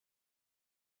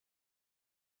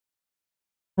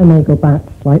I may go back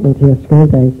slightly to your school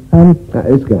days. That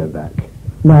is going back.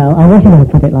 Well, I wasn't going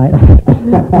to put it like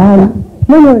that.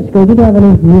 When you were at school, did you have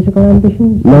any musical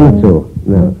ambitions? None at all,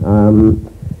 no.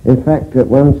 In fact, at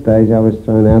one stage I was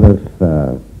thrown out of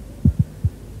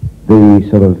the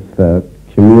sort of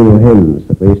communal hymns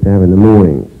that we used to have in the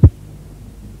mornings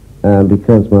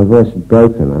because my voice had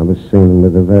broken. I was singing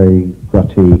with a very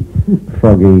grotty,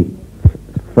 froggy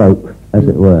throat, as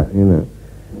it were, you know.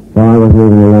 So I wasn't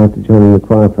even allowed to join in the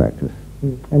choir practice.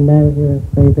 And now you're a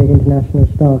very big international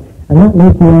star. And that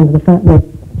leads me on to the fact that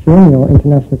during your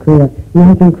international career, you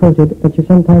have been quoted that you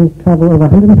sometimes travel over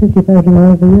 150,000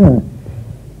 miles a year.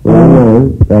 Well,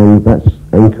 no, that's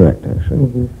incorrect,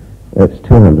 actually. It's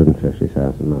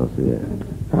 250,000 miles a year.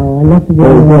 Oh, I love to be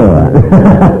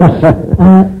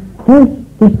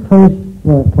this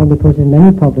probably poses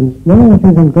many problems. One of the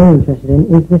things I'm very interested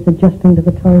in is this adjusting to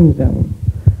the time zone.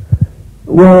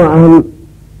 Well,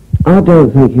 I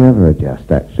don't think you ever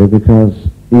adjust, actually, because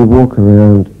you walk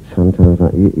around sometimes,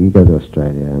 like you go to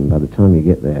Australia, and by the time you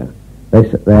get there, they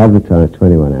advertise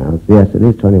 21 hours. Yes, it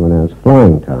is 21 hours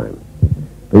flying time,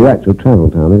 but your actual travel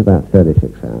time is about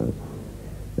 36 hours.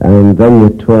 And then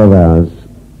you're 12 hours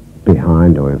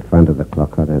behind or in front of the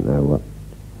clock, I don't know what,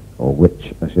 or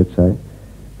which, I should say.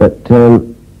 But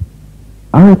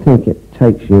I think it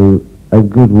takes you a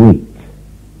good week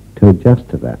to adjust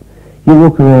to that. You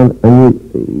walk around and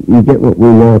you get what we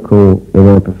now call in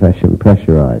our profession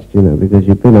pressurized, you know, because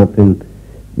you've been up in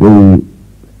the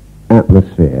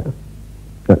atmosphere,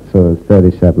 that's sort of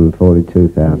 37,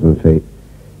 42,000 feet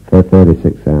for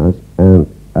 36 hours, and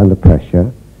under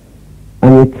pressure,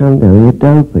 and you come down and you're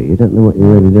dopey. You don't know what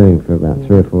you're really doing for about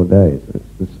 3 or 4 days.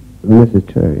 And this is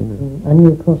true, you know. And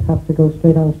you, of course, have to go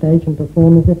straight on stage and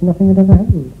perform as if nothing had ever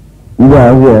happened.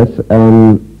 Well, yes,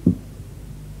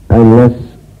 unless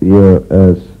you're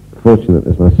as fortunate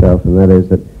as myself, and that is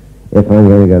that if I'm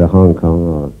going to go to Hong Kong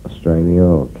or Australia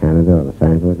or Canada or Los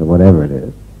Angeles or whatever it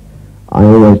is, I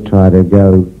always try to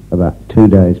go about 2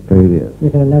 days previous. You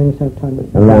can allow yourself time to...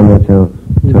 Allow myself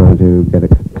time to get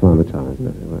acclimatized,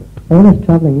 as it were. All this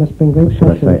travelling must bring great Should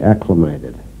I pressure. say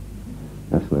acclimated?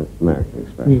 That's an American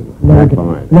expression. Now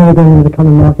we're going into the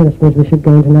common market, I suppose we should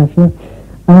go international.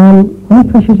 Any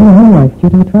pressures in your home life due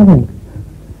to the travelling?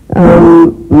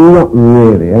 Not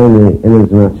really, only in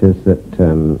as much as that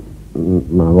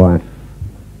my wife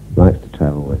likes to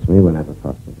travel with me whenever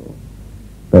possible.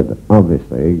 But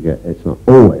obviously it's not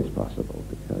always possible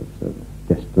because of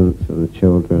distance and the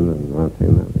children and one thing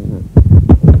and that, you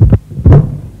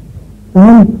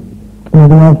know.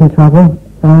 Moving on from travel,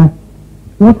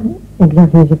 what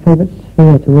exactly is your favourite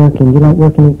sphere to work in? Do you like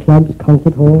working in clubs,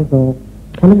 concert halls or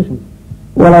television?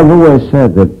 Well, I've always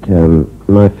said that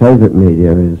my favourite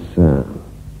media is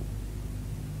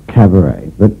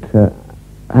cabaret, but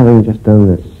having just done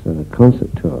this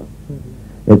concert tour,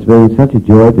 it's been such a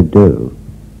joy to do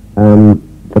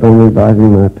that I'm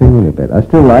revising my opinion a bit. I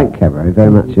still like cabaret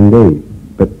very much indeed,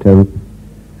 but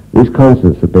these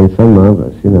concerts have been so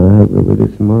marvellous, you know. I hope that we'll do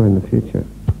some more in the future.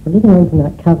 Well, leading on from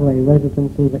that cabaret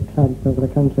residencies at clubs over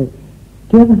the country,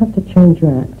 do you ever have to change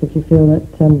your act if you feel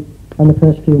that on the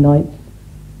first few nights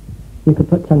you could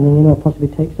put something in or possibly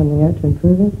take something out to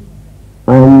improve it?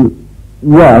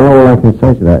 Well, all I can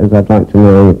say to that is I'd like to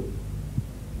know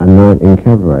a night in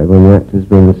cabaret when the act has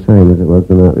been the same as it was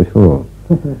the night before.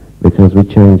 Because we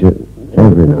change it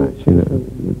every night, you know,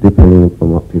 depending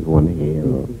upon what people want to hear.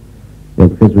 Or,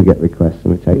 because we get requests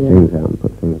and we take things out and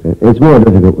put things in. It's more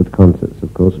difficult with concerts,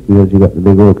 of course, because you've got the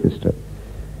big orchestra.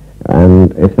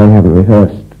 And if they haven't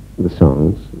rehearsed the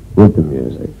songs with the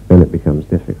music, then it becomes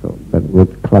difficult. But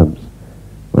with clubs,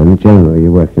 when generally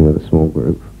you're working with a small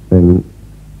group, then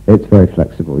it's very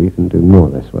flexible. You can do more or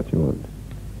less what you want.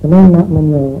 The name MATT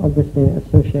MONRO obviously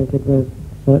associated with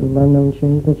certain well-known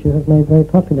tunes that you have made very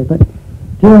popular, but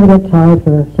do you ever get tired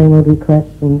for the same old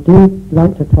requests, and do you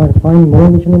like to try to find more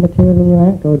original material in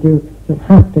your act, or do you just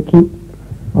have to keep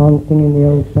on singing the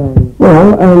old songs?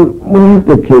 Well, we have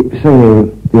to keep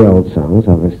singing the old songs,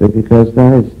 obviously, because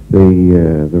that is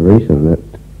the reason that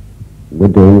we're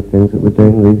doing the things that we're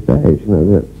doing these days. You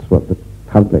know, that's what the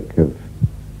public have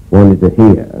wanted to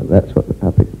hear. That's what the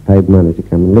public have paid money to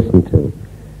come and listen to.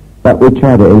 But we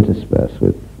try to intersperse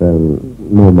with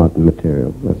more modern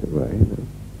material, as it were, you know.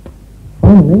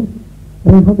 Finally,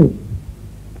 any hobbies?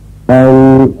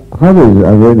 Hobbies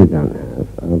I really don't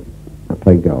have. I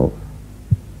play golf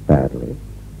badly.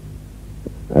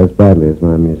 As badly as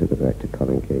my musical director,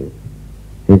 Colin Keys.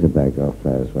 He's a bad golf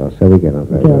player as well, so we get on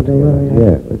very well together.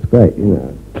 Yeah, it's great, you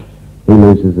know. He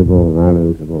loses the ball and I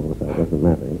lose the ball, so it doesn't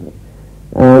matter. You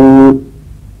know.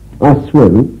 I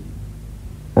swim,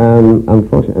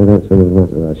 Unfortunately, I don't swim as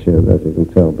much as I should, as you can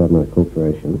tell by my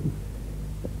corporation.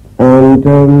 And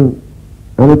I'm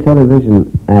a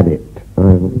television addict.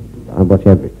 I watch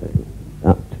everything,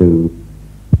 up to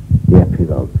the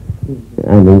epilogue,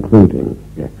 and including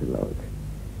the epilogue.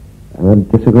 And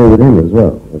I disagree with him as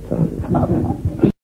well at times.